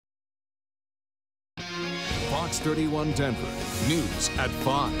Fox 31 Denver, News at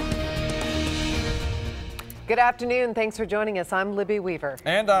 5. Good afternoon. Thanks for joining us. I'm Libby Weaver.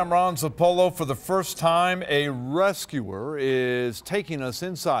 And I'm Ron Zappolo. For the first time, a rescuer is taking us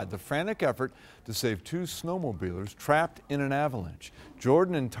inside the frantic effort to save two snowmobilers trapped in an avalanche.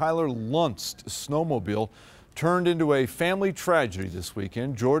 Jordan and Tyler Lundst's snowmobile turned into a family tragedy this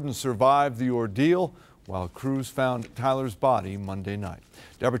weekend. Jordan survived the ordeal while crews found Tyler's body Monday night.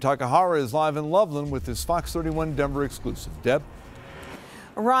 Deborah Takahara is live in Loveland with this Fox 31 Denver exclusive. Deb?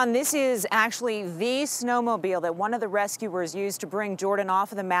 Ron, this is actually the snowmobile that one of the rescuers used to bring Jordan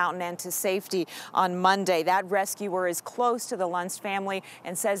off of the mountain and to safety on Monday. That rescuer is close to the Lundst family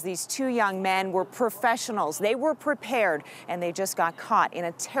and says these two young men were professionals. They were prepared, and they just got caught in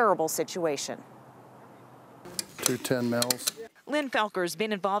a terrible situation. 210 mils. Lynn Felker's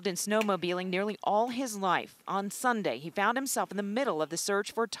been involved in snowmobiling nearly all his life. On Sunday, he found himself in the middle of the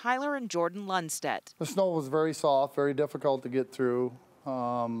search for Tyler and Jordan Lundstedt. The snow was very soft, very difficult to get through.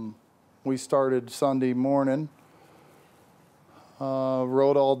 We started Sunday morning,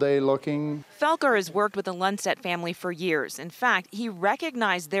 rode all day looking. Felker has worked with the Lundstedt family for years. In fact, he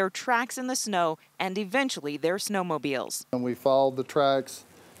recognized their tracks in the snow and eventually their snowmobiles. And we followed the tracks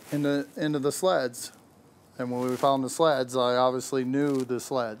into the sleds. And when we found the sleds, I obviously knew the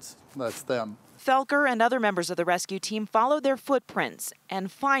sleds. That's them. Felker and other members of the rescue team followed their footprints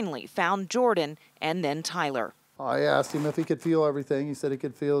and finally found Jordan and then Tyler. I asked him if he could feel everything. He said he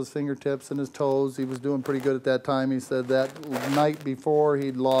could feel his fingertips and his toes. He was doing pretty good at that time. He said that night before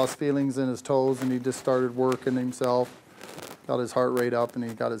he'd lost feelings in his toes and he just started working himself. Got his heart rate up and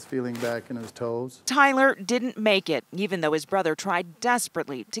he got his feeling back in his toes. Tyler didn't make it, even though his brother tried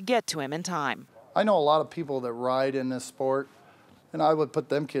desperately to get to him in time. I know a lot of people that ride in this sport, and I would put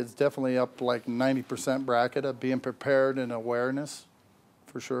them kids definitely up to like 90% bracket of being prepared and awareness,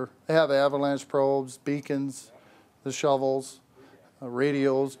 for sure. They have avalanche probes, beacons, the shovels,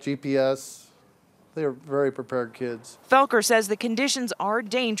 radios, GPS. They're very prepared kids. Felker says the conditions are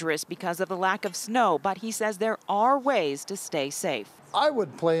dangerous because of the lack of snow, but he says there are ways to stay safe. I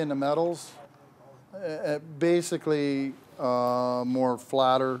would play in the meadows, basically more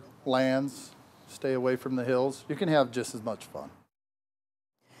flatter lands. Stay away from the hills. You can have just as much fun.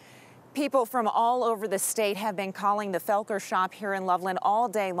 People from all over the state have been calling the Felker shop here in Loveland all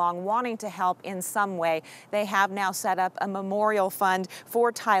day long, wanting to help in some way. They have now set up a memorial fund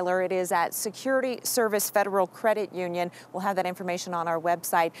for Tyler. It is at Security Service Federal Credit Union. We'll have that information on our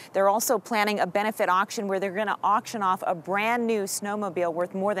website. They're also planning a benefit auction where they're going to auction off a brand new snowmobile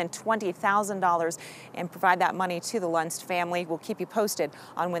worth more than $20,000 and provide that money to the Lundst family. We'll keep you posted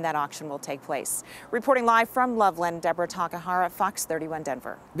on when that auction will take place. Reporting live from Loveland, Deborah Takahara, Fox 31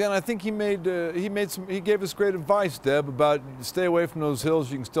 Denver. Then I think he gave us great advice, Deb, about stay away from those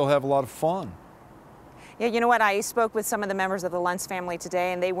hills. You can still have a lot of fun. Yeah, you know what? I spoke with some of the members of the Lundst family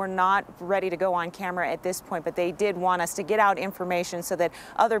today, and they were not ready to go on camera at this point, but they did want us to get out information so that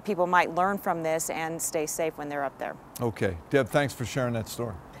other people might learn from this and stay safe when they're up there. Okay. Deb, thanks for sharing that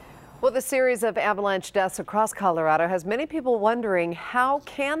story. Well, the series of avalanche deaths across Colorado has many people wondering, how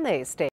can they stay